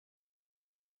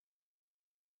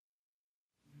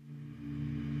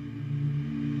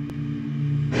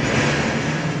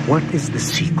What is the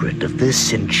secret of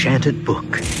this enchanted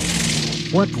book?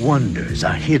 What wonders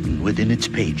are hidden within its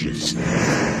pages?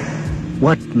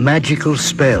 What magical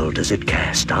spell does it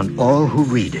cast on all who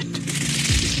read it?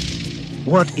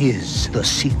 What is the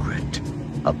secret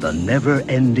of the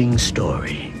never-ending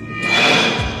story?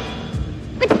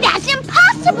 But that's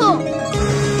impossible!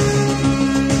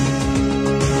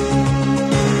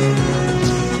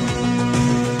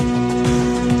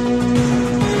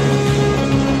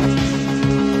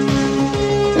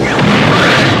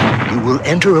 You will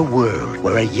enter a world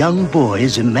where a young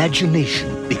boy's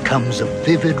imagination becomes a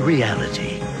vivid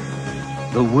reality.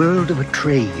 The world of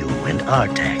Atreyu and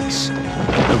Artax,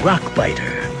 the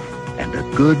Rockbiter, and a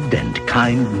good and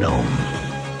kind gnome.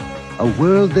 A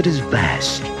world that is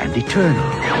vast and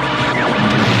eternal,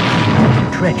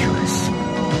 treacherous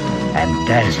and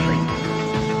dazzling,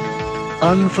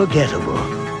 unforgettable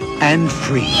and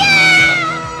free.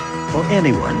 Yeah! For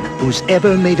anyone who's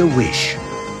ever made a wish,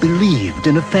 believed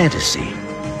in a fantasy,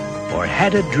 or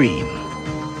had a dream,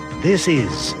 this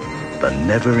is the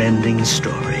never-ending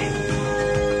story.